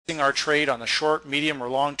our trade on the short, medium, or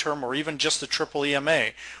long term, or even just the triple EMA,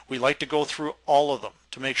 we like to go through all of them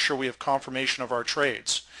to make sure we have confirmation of our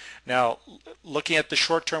trades. Now, looking at the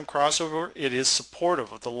short-term crossover, it is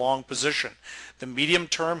supportive of the long position. The medium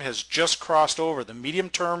term has just crossed over. The medium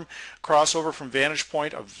term crossover from Vantage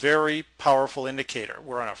Point, a very powerful indicator.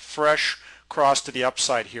 We're on a fresh cross to the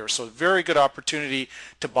upside here, so very good opportunity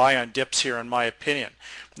to buy on dips here in my opinion.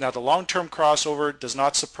 Now the long-term crossover does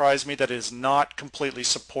not surprise me that it is not completely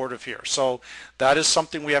supportive here, so that is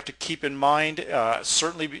something we have to keep in mind.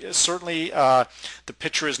 Certainly the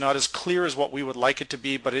picture is not as clear as what we would like it to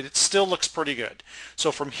be, but it still looks pretty good.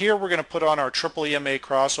 So from here we're going to put on our triple EMA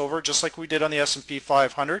crossover just like we did on the S&P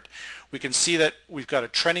 500. We can see that we've got a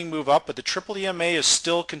trending move up, but the triple EMA is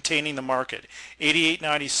still containing the market.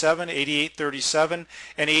 88.97, 88.37,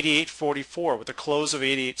 and 88.44 with a close of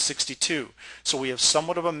 88.62. So we have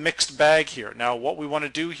somewhat of a mixed bag here. Now what we want to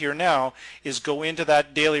do here now is go into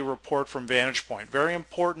that daily report from Vantage Point. Very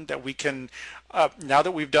important that we can, now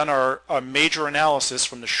that we've done our major analysis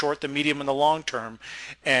from the short, the medium, and the long term,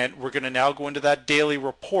 and we're going to now go into that daily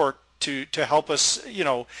report to help us,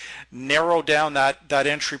 narrow down that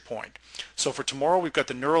entry point. So for tomorrow, we've got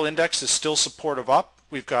the Neural Index is still supportive up.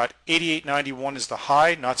 We've got 88.91 is the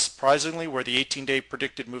high, not surprisingly, where the 18-day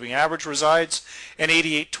predicted moving average resides, and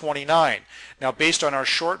 88.29. Now, based on our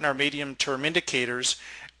short and our medium-term indicators,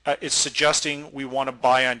 it's suggesting we want to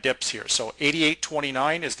buy on dips here. So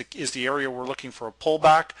 88.29 is the area we're looking for a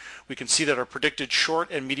pullback. We can see that our predicted short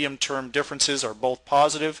and medium term differences are both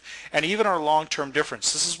positive, and even our long term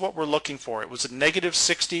difference. This is what we're looking for. It was a negative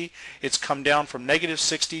 60. It's come down from negative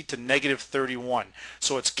 60 to negative 31.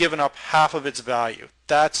 So it's given up half of its value.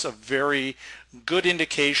 That's a very good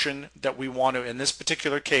indication that we want to, in this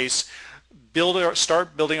particular case,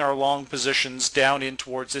 start building our long positions down in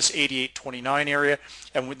towards this 88.29 area,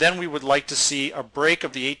 and then we would like to see a break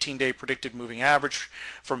of the 18-day predicted moving average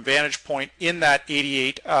from Vantage Point in that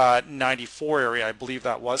 88.94 area, I believe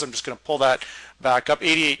that was. I'm just going to pull that back up,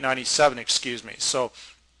 88.97, excuse me. So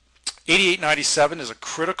 88.97 is a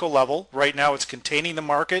critical level. Right now it's containing the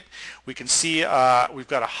market. We can see we've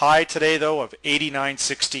got a high today though of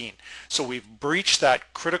 89.16. So we've breached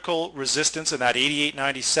that critical resistance in that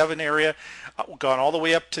 88.97 area, gone all the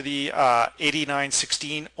way up to the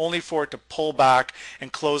 89.16, only for it to pull back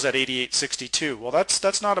and close at 88.62. Well,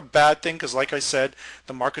 that's not a bad thing, because like I said,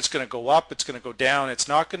 the market's going to go up, it's going to go down, it's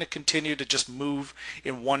not going to continue to just move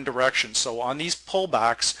in one direction. So on these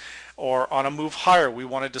pullbacks, or on a move higher, we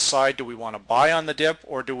want to decide, do we want to buy on the dip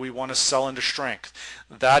or do we want to sell into strength?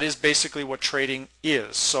 That is basically what trading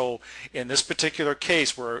is. So in this particular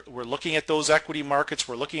case, we're looking at those equity markets,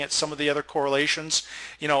 we're looking at some of the other correlations,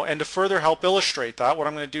 and to further help illustrate that, what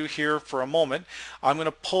I'm going to do here for a moment, I'm going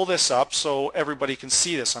to pull this up so everybody can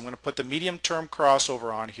see this. I'm going to put the medium term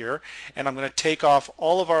crossover on here, and I'm going to take off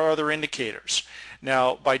all of our other indicators.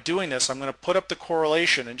 Now, by doing this, I'm going to put up the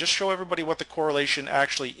correlation and just show everybody what the correlation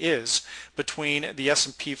actually is between the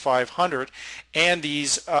S&P 500 and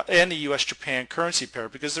these and the U.S.-Japan currency pair,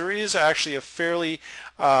 because there is actually a fairly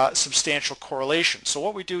substantial correlation. So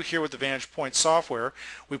what we do here with the Vantage Point software,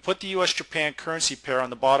 we put the U.S.-Japan currency pair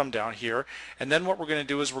on the bottom down here, and then what we're going to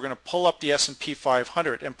do is we're going to pull up the S&P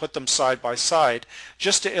 500 and put them side by side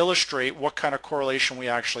just to illustrate what kind of correlation we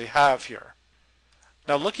actually have here.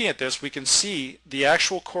 Now looking at this, we can see the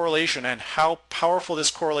actual correlation and how powerful this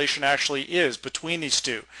correlation actually is between these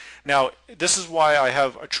two. Now this is why I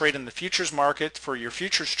have a trade in the futures market for your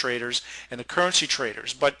futures traders and the currency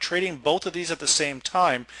traders, but trading both of these at the same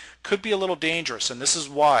time could be a little dangerous, and this is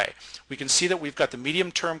why. We can see that we've got the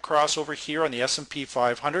medium term crossover here on the S&P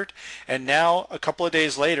 500, and now a couple of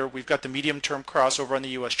days later we've got the medium term crossover on the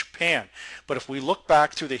US-Japan. But if we look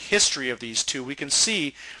back through the history of these two, we can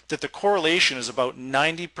see that the correlation is about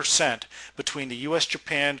 90% between the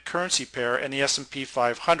US-Japan currency pair and the S&P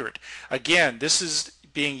 500. Again, this is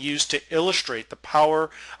being used to illustrate the power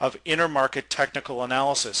of intermarket technical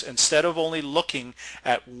analysis instead of only looking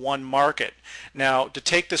at one market. Now, to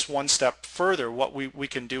take this one step further, what we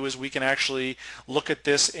can do is we can actually look at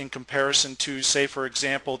this in comparison to, say, for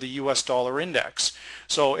example, the US dollar index.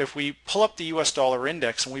 So if we pull up the US dollar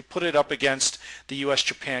index and we put it up against the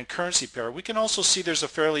US-Japan currency pair, we can also see there's a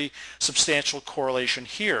fairly substantial correlation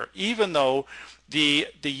here, even though the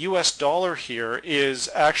US dollar here is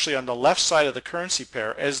actually on the left side of the currency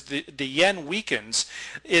pair. As the yen weakens,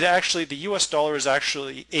 the US dollar is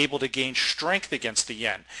actually able to gain strength against the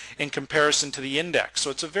yen in comparison to the index. So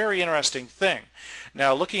it's a very interesting thing.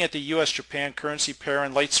 Now looking at the US-Japan currency pair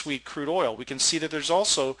and light sweet crude oil, we can see that there's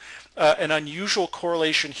also an unusual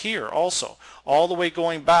correlation here also. all the way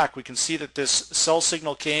going back, we can see that this sell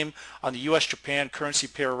signal came on the US-Japan currency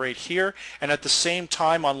pair right here, and at the same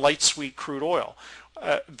time on light sweet crude oil.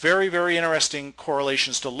 Very, very interesting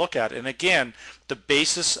correlations to look at, and again, the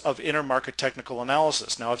basis of intermarket technical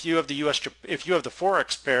analysis. Now, if you have the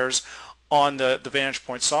Forex pairs on the Vantage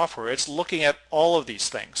Point software, it's looking at all of these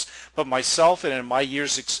things. But myself, and in my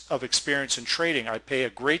years of experience in trading, I pay a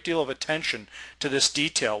great deal of attention to this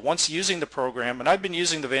detail. Once using the program, and I've been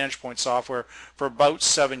using the Vantage Point software for about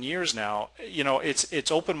 7 years now,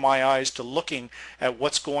 it's opened my eyes to looking at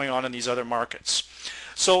what's going on in these other markets.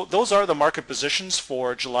 So those are the market positions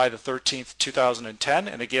for July the 13th, 2010.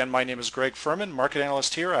 And again, my name is Greg Furman, market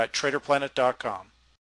analyst here at TraderPlanet.com.